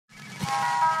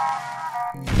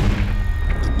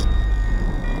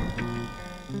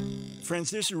Friends,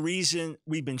 there's a reason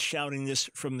we've been shouting this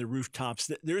from the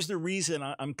rooftops. There's the reason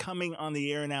I'm coming on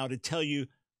the air now to tell you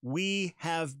we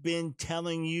have been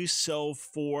telling you so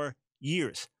for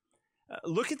years.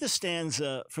 Look at the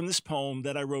stanza from this poem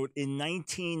that I wrote in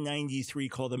 1993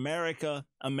 called America,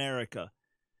 America.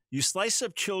 You slice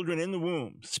up children in the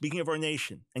womb, speaking of our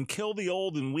nation, and kill the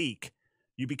old and weak.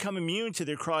 You become immune to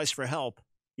their cries for help,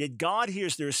 yet God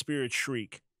hears their spirits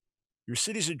shriek. Your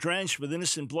cities are drenched with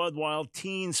innocent blood while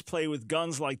teens play with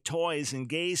guns like toys and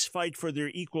gays fight for their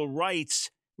equal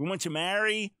rights. We want to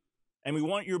marry and we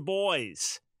want your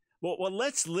boys. Well,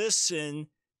 let's listen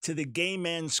to the gay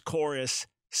men's chorus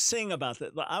sing about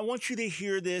that. I want you to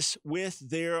hear this with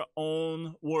their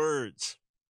own words.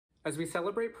 As we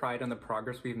celebrate Pride and the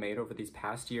progress we've made over these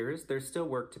past years, there's still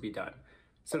work to be done.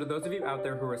 So to those of you out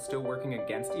there who are still working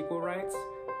against equal rights,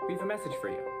 we have a message for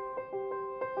you.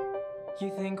 You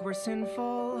think we're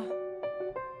sinful?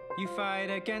 You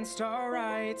fight against our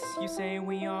rights. You say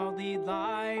we all lead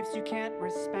lives you can't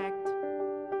respect.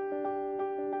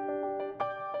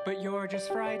 But you're just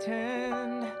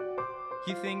frightened.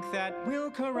 You think that we'll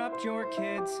corrupt your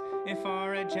kids if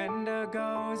our agenda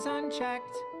goes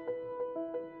unchecked.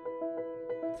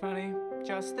 Funny,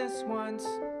 just this once,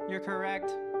 you're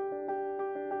correct.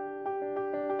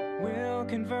 We'll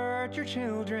convert your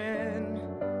children.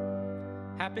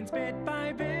 Happens bit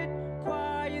by bit,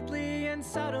 quietly and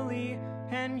subtly,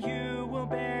 and you will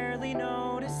barely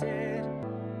notice it.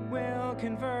 We'll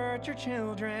convert your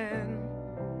children.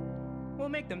 We'll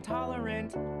make them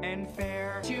tolerant and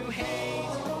fair to hate.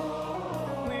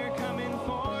 We're coming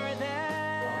for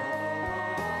them.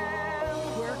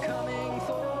 We're coming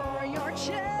for your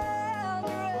children.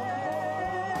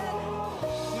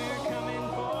 We're coming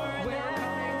for them. We're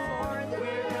coming for them.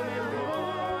 We're coming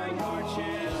for your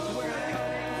children.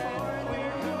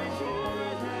 We're coming for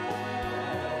them.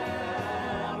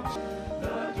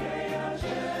 The gay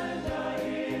agenda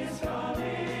is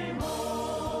coming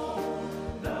home.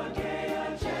 The gay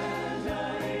agenda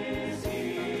is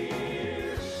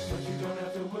here. But you don't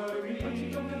have to worry.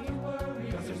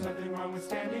 Because there's nothing wrong with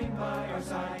standing by our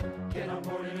side. Get on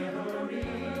board in a hurry.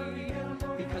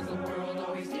 Because the world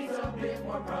always needs a bit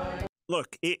more pride.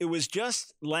 Look, it was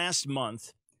just last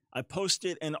month I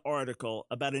posted an article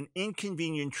about an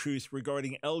inconvenient truth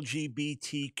regarding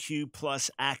LGBTQ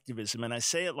plus activism. And I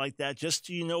say it like that just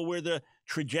so you know where the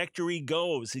trajectory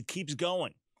goes. It keeps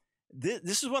going.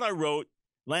 This is what I wrote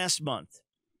last month.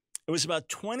 It was about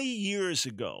 20 years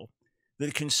ago that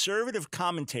a conservative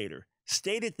commentator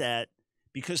stated that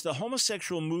because the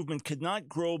homosexual movement could not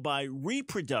grow by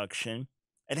reproduction,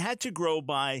 it had to grow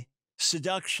by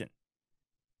seduction.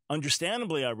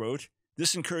 Understandably, I wrote,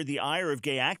 this incurred the ire of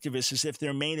gay activists as if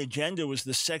their main agenda was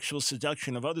the sexual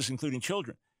seduction of others, including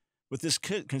children. What this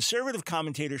conservative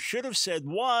commentator should have said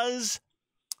was,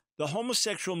 the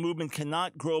homosexual movement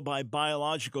cannot grow by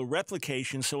biological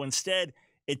replication, so instead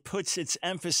it puts its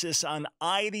emphasis on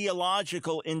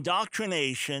ideological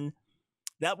indoctrination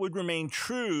that would remain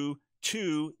true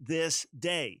to this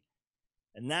day.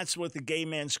 And that's what the gay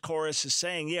men's chorus is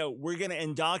saying. Yeah, we're going to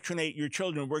indoctrinate your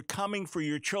children. We're coming for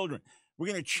your children. We're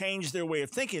going to change their way of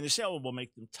thinking. They say, oh, we'll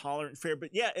make them tolerant and fair.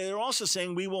 But yeah, they're also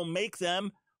saying we will make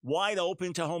them wide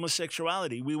open to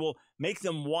homosexuality. We will make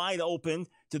them wide open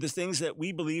to the things that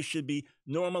we believe should be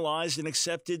normalized and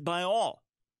accepted by all.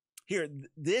 Here,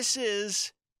 this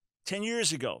is 10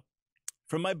 years ago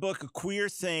from my book, A Queer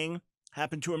Thing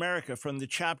Happened to America, from the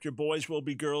chapter Boys Will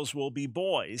Be Girls Will Be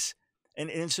Boys. And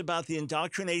it's about the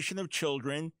indoctrination of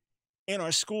children in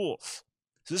our schools.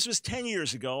 So this was 10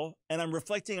 years ago, and I'm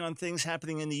reflecting on things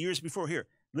happening in the years before. Here,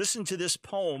 listen to this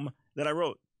poem that I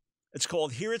wrote. It's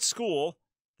called Here at School,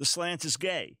 The Slant is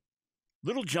Gay.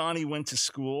 Little Johnny went to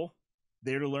school,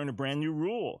 there to learn a brand new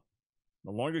rule.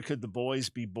 No longer could the boys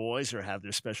be boys or have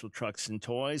their special trucks and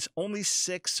toys. Only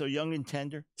 6, so young and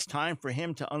tender. It's time for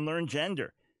him to unlearn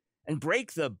gender and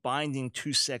break the binding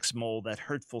two-sex mold, that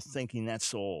hurtful thinking that's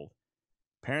so old.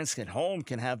 Parents at home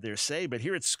can have their say, but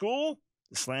here at school,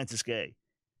 the slant is gay.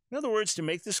 In other words, to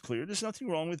make this clear, there's nothing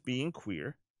wrong with being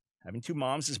queer. Having 2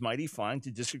 moms is mighty fine. To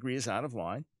disagree is out of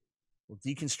line. We'll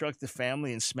deconstruct the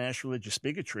family and smash religious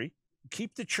bigotry.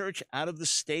 Keep the church out of the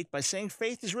state by saying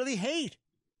faith is really hate.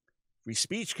 Free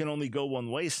speech can only go one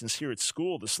way, since here at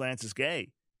school, the slant is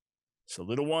gay. So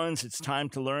little ones, it's time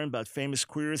to learn about famous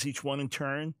queers, each one in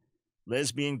turn.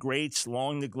 Lesbian greats,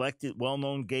 long neglected,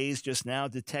 well-known gays just now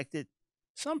detected.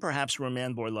 Some perhaps were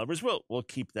man-boy lovers. We'll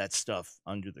keep that stuff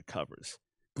under the covers.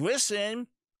 Glisten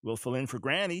will fill in for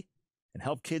Granny and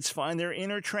help kids find their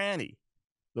inner tranny.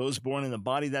 Those born in a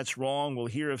body that's wrong will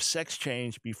hear of sex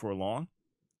change before long.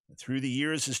 Through the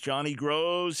years, as Johnny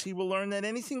grows, he will learn that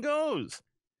anything goes.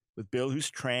 With Bill, who's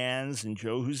trans, and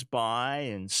Joe, who's bi,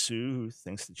 and Sue, who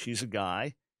thinks that she's a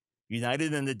guy.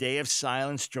 United in the day of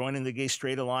silence, joining the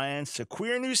Gay-Straight Alliance, a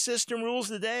queer new system rules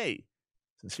the day.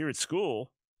 Since here at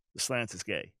school, the slant is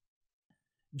gay.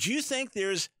 Do you think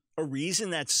there's a reason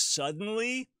that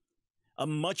suddenly a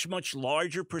much, much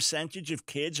larger percentage of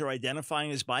kids are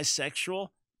identifying as bisexual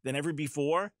than ever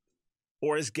before,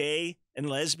 or as gay and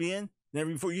lesbian than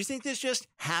ever before? You think this just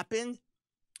happened?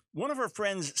 One of our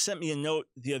friends sent me a note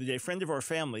the other day, a friend of our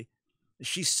family.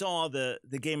 She saw the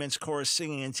Gay Men's Chorus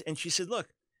singing, and she said, look,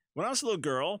 when I was a little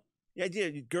girl, the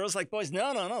idea, girls like boys,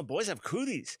 no, boys have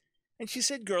cooties. And she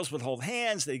said girls would hold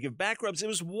hands, they give back rubs. It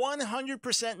was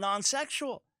 100%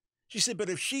 non-sexual. She said, but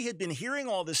if she had been hearing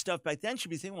all this stuff back then, she'd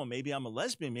be thinking, well, maybe I'm a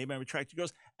lesbian, maybe I'm attracted to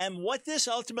girls. And what this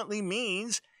ultimately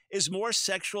means is more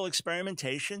sexual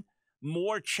experimentation,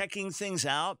 more checking things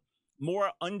out,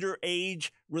 more underage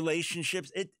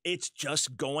relationships. It's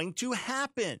just going to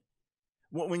happen.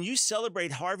 When you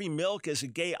celebrate Harvey Milk as a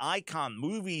gay icon,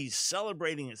 movies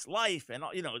celebrating his life, and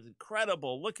it's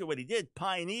incredible. Look at what he did,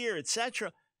 pioneer,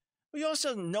 etc. We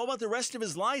also know about the rest of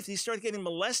his life. He started getting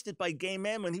molested by gay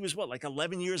men when he was, like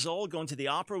 11 years old, going to the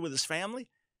opera with his family.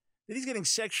 That he's getting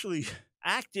sexually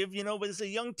active, but as a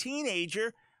young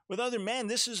teenager with other men,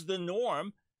 this is the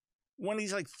norm. When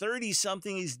he's like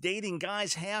 30-something, he's dating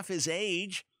guys half his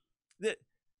age.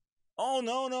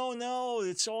 No,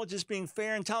 it's all just being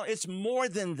fair and tolerant. It's more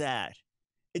than that.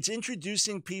 It's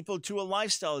introducing people to a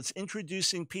lifestyle. It's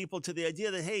introducing people to the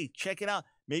idea that, hey, check it out.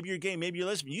 Maybe you're gay, maybe you're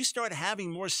lesbian. You start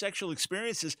having more sexual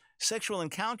experiences, sexual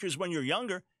encounters when you're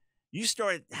younger. You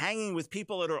start hanging with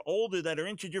people that are older, that are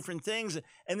into different things.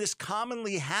 And this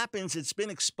commonly happens. It's been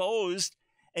exposed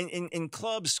in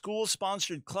clubs,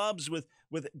 school-sponsored clubs with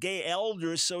gay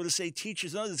elders, so to say,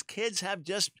 teachers. And others. Kids have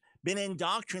just been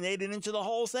indoctrinated into the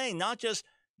whole thing. Not just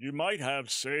you might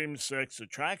have same-sex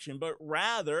attraction, but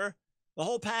rather the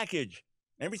whole package,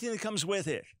 everything that comes with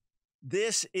it.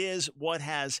 This is what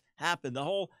has happened. The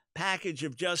whole package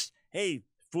of just, hey,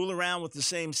 fool around with the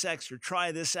same sex or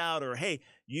try this out, or, hey,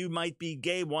 you might be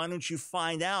gay. Why don't you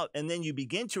find out? And then you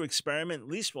begin to experiment, at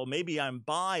least, well, maybe I'm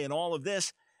bi and all of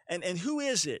this. And who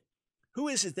is it? Who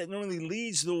is it that normally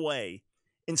leads the way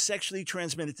in sexually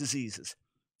transmitted diseases?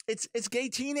 It's gay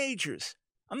teenagers.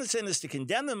 I'm not saying this to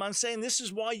condemn them. I'm saying this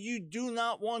is why you do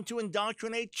not want to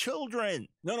indoctrinate children.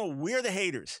 No, we're the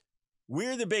haters.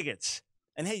 We're the bigots.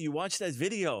 And hey, you watch that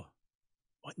video.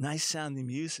 What nice sounding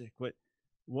music. What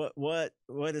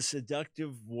a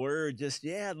seductive word. Just,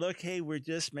 yeah, look, hey, we're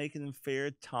just making them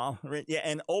fair, tolerant. Yeah,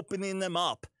 and opening them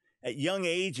up at young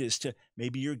ages to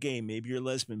maybe you're gay, maybe you're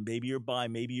lesbian, maybe you're bi,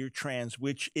 maybe you're trans,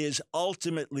 which is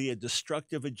ultimately a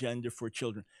destructive agenda for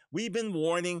children. We've been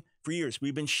warning for years.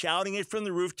 We've been shouting it from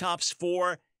the rooftops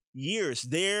for years.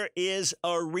 There is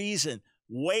a reason.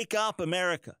 Wake up,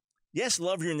 America. Yes,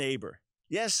 love your neighbor.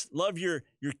 Yes, love your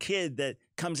kid that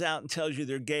comes out and tells you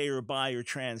they're gay or bi or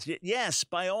trans. Yes,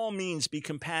 by all means, be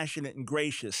compassionate and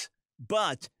gracious.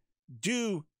 But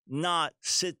do not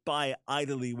sit by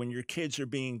idly when your kids are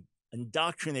being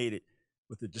indoctrinated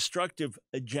with a destructive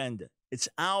agenda. It's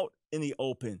out in the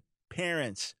open.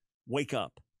 Parents, wake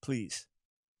up, please.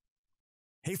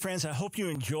 Hey, friends, I hope you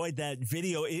enjoyed that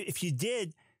video. If you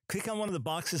did, click on one of the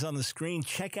boxes on the screen,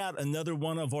 check out another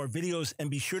one of our videos, and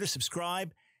be sure to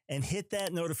subscribe and hit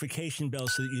that notification bell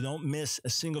so that you don't miss a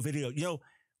single video.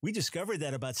 We discovered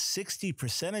that about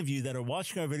 60% of you that are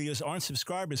watching our videos aren't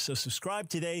subscribers, so subscribe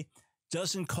today.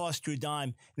 Doesn't cost you a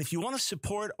dime. And if you want to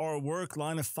support our work,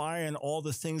 Line of Fire, and all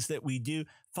the things that we do,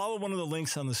 follow one of the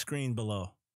links on the screen below.